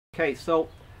Okay, so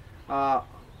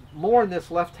more in this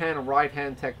left hand and right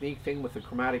hand technique thing with the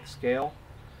chromatic scale.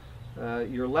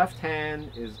 Your left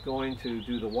hand is going to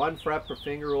do the 1 fret per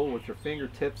finger rule with your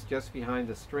fingertips just behind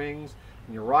the strings,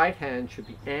 and your right hand should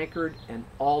be anchored and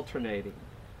alternating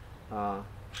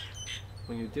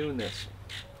when you're doing this.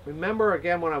 Remember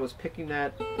again when I was picking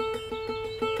that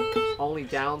only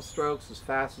down strokes as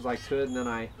fast as I could, and then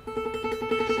I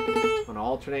want to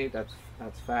alternate,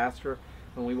 that's faster.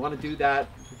 And we want to do that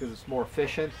because it's more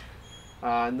efficient.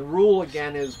 And the rule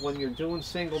again is when you're doing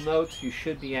single notes, you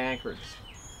should be anchored.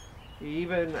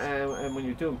 Even and when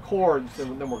you're doing chords,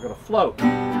 then we're going to float.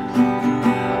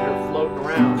 We're floating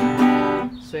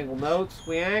around. Single notes,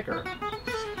 we anchor.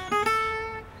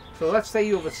 So let's say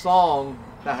you have a song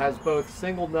that has both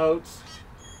single notes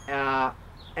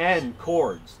and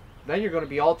chords. Then you're going to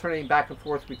be alternating back and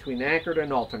forth between anchored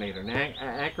and alternator, and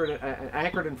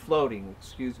anchored and floating,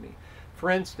 excuse me. For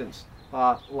instance,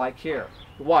 like here,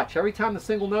 watch, every time the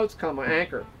single notes come, I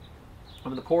anchor.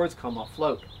 When the chords come, I'll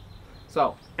float.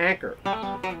 So, anchor,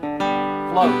 float,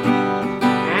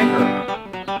 anchor,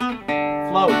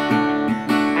 float,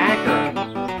 anchor,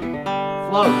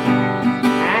 float,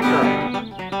 anchor,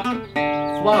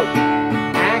 float,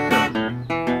 anchor,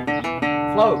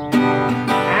 float,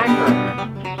 anchor.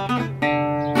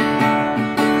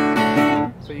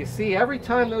 So you see, every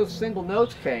time those single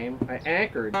notes came, I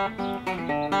anchored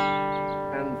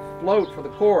and float for the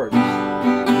chords.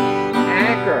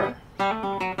 Anchor,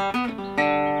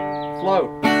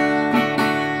 float.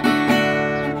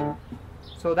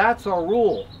 So that's our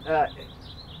rule.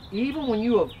 Even when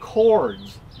you have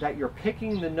chords that you're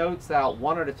picking the notes out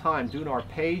one at a time, doing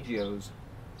arpeggios,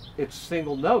 it's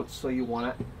single notes, so you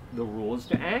want to, the rule is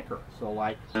to anchor. So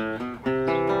like,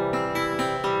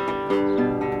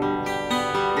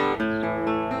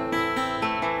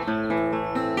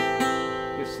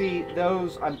 see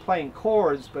those, I'm playing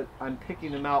chords, but I'm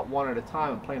picking them out one at a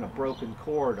time. I'm playing a broken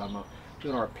chord. I'm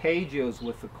doing arpeggios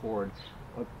with the chord,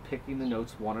 picking the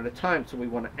notes one at a time. So we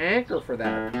want to anchor for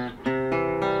that.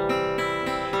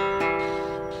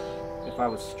 If I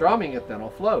was strumming it, then I'll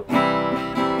float.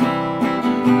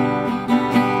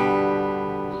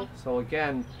 So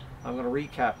again, I'm going to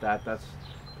recap that. That's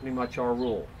pretty much our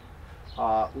rule.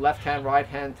 Left hand, right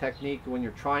hand technique when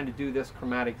you're trying to do this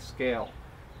chromatic scale.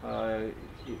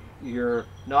 You're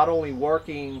not only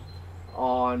working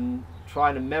on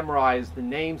trying to memorize the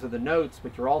names of the notes,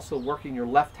 but you're also working your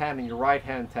left hand and your right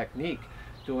hand technique,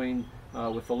 doing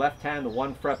with the left hand the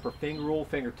 1 fret per finger rule,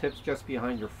 fingertips just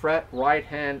behind your fret, right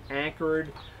hand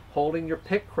anchored, holding your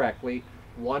pick correctly,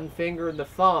 1 finger in the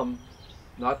thumb,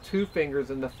 not 2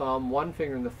 fingers in the thumb, 1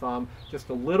 finger in the thumb, just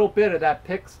a little bit of that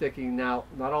pick sticking now,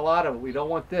 not a lot of it. We don't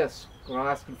want this. We're not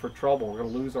asking for trouble. We're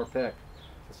going to lose our pick.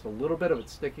 Just a little bit of it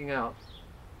sticking out.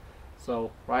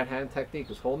 So right hand technique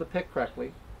is holding the pick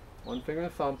correctly, 1 finger in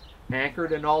the thumb,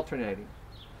 anchored and alternating.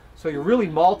 So you're really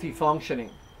multifunctioning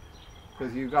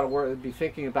because you've got to be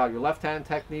thinking about your left hand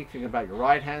technique, thinking about your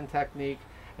right hand technique,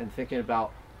 and thinking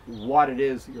about what it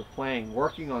is that you're playing,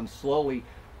 working on slowly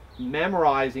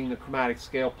memorizing the chromatic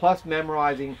scale, plus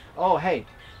memorizing, oh hey,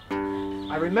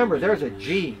 I remember there's a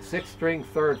G, 6th string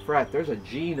 3rd fret, there's a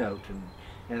G note,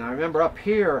 and I remember up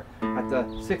here at the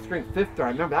 6th string 5th fret,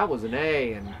 I remember that was an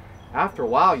A, and after a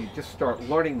while you just start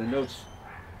learning the notes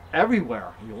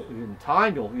everywhere. In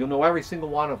time you'll know every single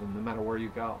one of them no matter where you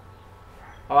go.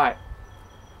 Alright,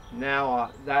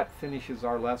 now that finishes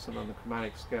our lesson on the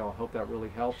chromatic scale. I hope that really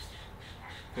helps.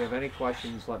 If you have any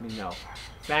questions, let me know.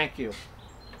 Thank you.